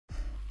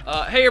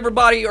Hey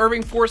everybody,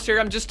 Irving Force here.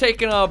 I'm just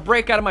taking a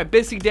break out of my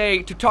busy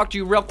day to talk to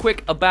you real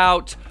quick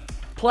about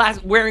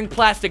wearing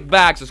plastic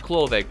bags as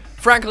clothing.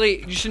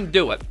 Frankly, you shouldn't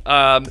do it.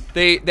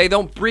 They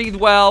don't breathe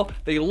well,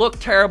 they look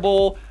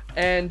terrible,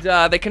 and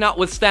they cannot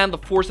withstand the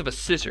force of a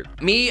scissor.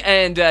 Me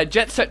and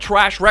Jet Set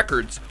Trash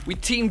Records, we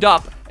teamed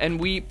up and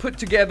we put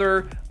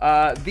together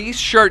these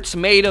shirts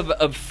made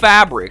of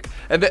fabric.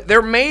 And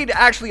they're made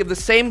actually of the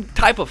same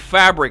type of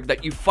fabric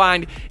that you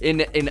find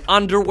in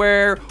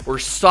underwear or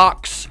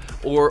socks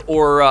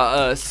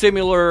or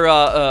similar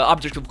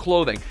object of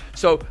clothing.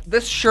 So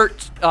this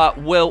shirt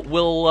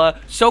will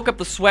soak up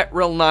the sweat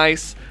real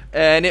nice,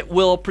 and it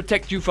will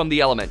protect you from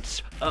the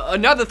elements.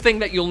 Another thing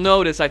that you'll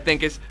notice, I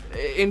think, is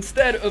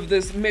instead of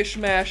this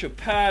mishmash of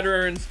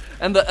patterns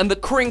and the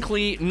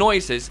crinkly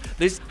noises,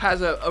 this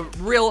has a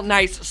real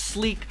nice,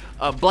 sleek,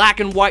 black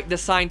and white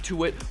design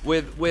to it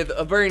with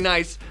a very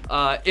nice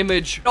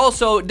image.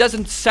 Also, it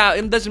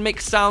doesn't make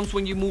sounds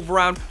when you move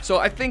around. So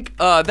I think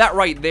that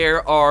right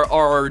there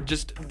are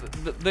just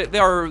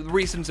there are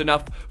reasons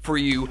enough for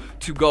you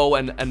to go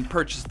and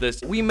purchase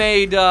this. We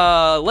made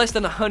less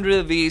than 100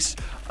 of these.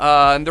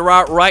 And they're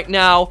out right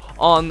now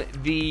on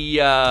the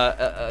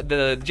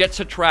Jet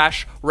Set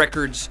Trash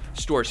Records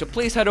store. So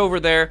please head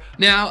over there.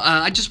 Now,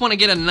 I just want to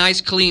get a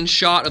nice clean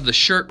shot of the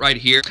shirt right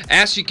here.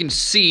 As you can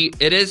see,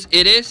 it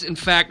is in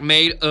fact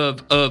made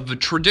of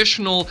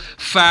traditional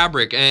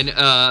fabric, and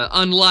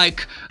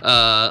unlike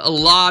a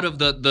lot of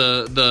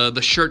the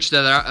shirts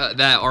that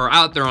are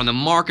out there on the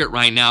market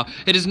right now,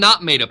 it is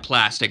not made of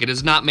plastic. It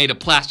is not made of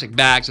plastic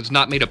bags. It's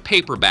not made of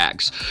paper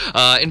bags.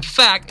 In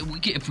fact,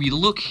 if we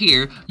look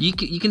here, you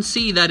can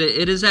see that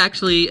it is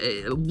actually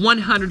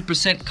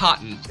 100%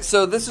 cotton.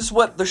 So this is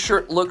what the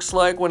shirt looks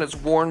like when it's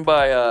worn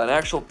by an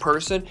actual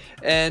person,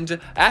 and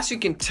as you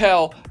can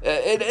tell,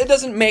 it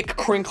doesn't make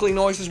crinkly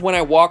noises when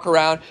I walk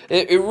around.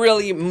 It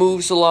really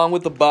moves along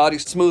with the body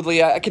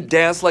smoothly. I could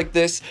dance like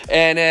this,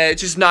 and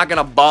it's just not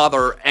gonna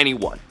bother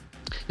anyone.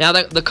 Now,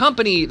 the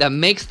company that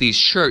makes these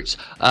shirts,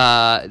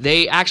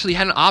 they actually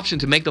had an option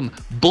to make them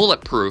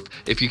bulletproof,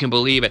 if you can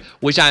believe it,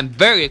 which I'm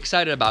very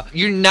excited about.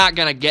 You're not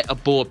gonna get a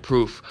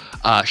bulletproof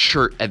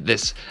shirt at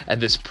this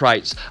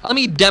price. Let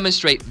me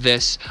demonstrate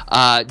this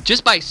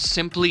just by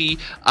simply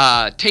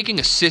taking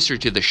a scissor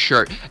to the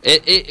shirt.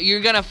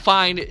 You're gonna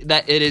find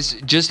that it is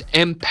just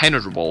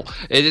impenetrable.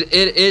 It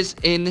is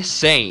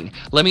insane.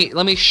 Let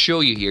me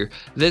show you here.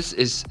 This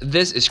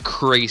is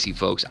crazy,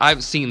 folks.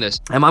 I've seen this.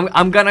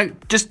 I'm gonna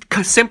just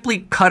simply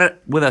cut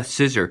it with a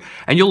scissor,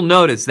 and you'll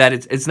notice that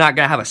it's not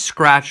gonna have a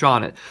scratch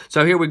on it.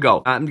 So here we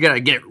go. I'm gonna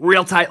get it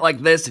real tight like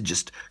this and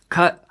just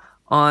cut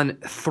on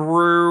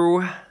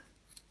through.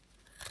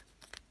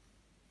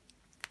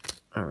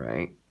 All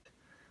right,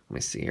 let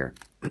me see here.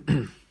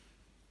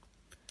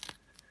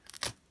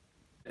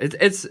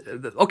 it's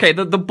okay.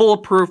 The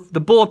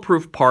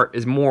bulletproof part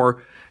is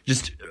more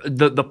just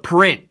the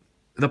print.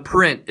 The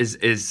print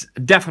is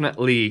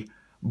definitely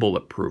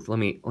bulletproof. Let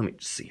me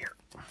just see here.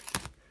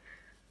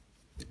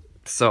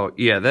 So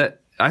yeah,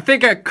 I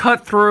think I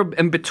cut through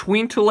in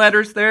between two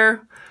letters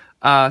there,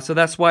 so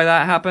that's why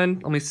that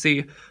happened. Let me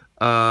see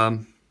about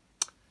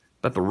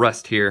the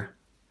rest here.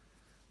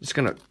 I'm just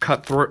gonna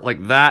cut through it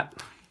like that.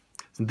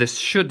 This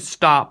should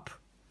stop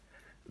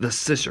the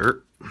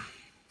scissor.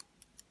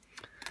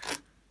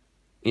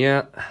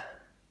 Yeah,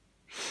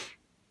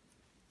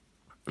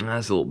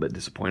 that's a little bit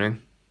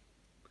disappointing.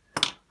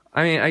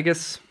 I mean, I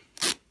guess.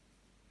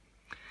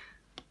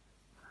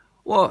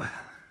 Well.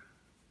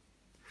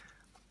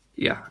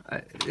 Yeah,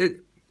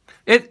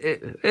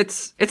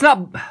 it's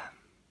not,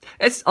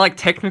 like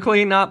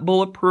technically not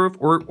bulletproof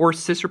or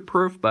scissor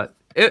proof, but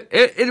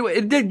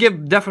it did give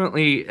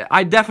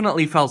I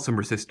definitely felt some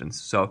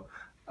resistance. So,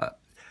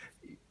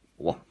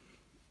 well,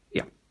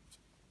 yeah,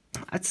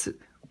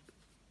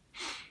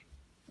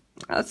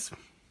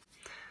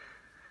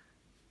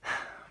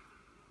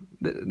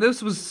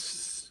 this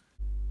was,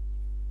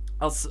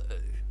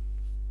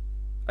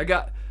 I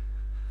got.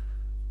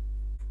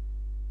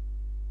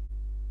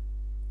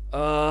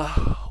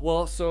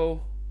 Well,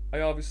 so I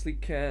obviously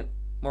can't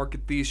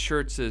market these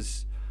shirts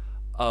as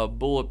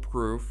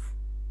bulletproof.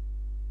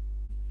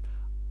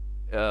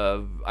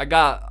 I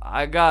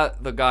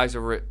got the guys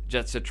over at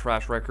Jet Set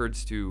Trash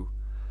Records to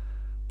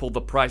pull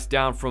the price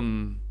down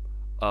from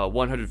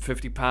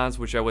 150 pounds,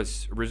 which I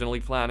was originally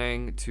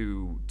planning,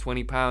 to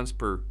 20 pounds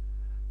per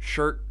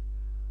shirt.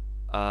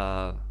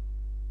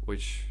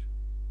 Which,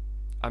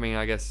 I mean,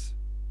 I guess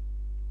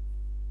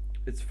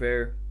it's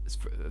fair. It's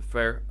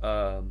fair.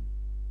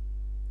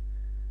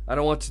 I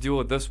don't know what to do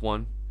with this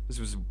one. This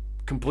was a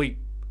complete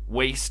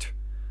waste.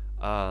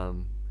 You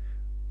know,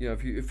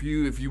 if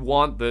you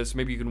want this,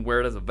 maybe you can wear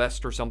it as a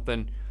vest or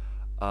something.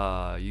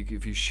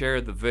 If you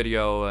share the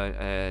video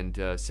and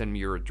send me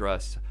your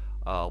address,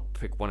 I'll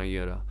pick one of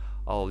you.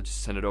 I'll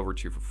just send it over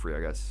to you for free,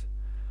 I guess.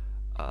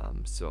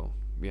 So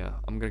yeah,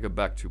 I'm gonna go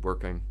back to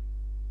working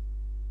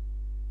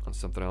on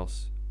something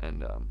else,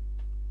 and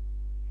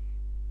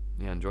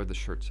yeah, enjoyed the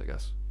shirts, I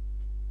guess.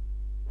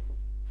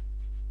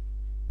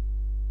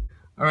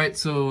 Alright,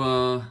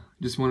 so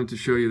just wanted to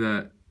show you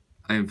that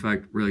in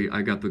fact, really,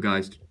 I got the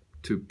guys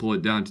to pull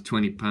it down to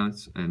 20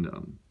 pounds,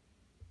 and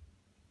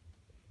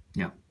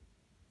yeah,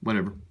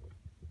 whatever.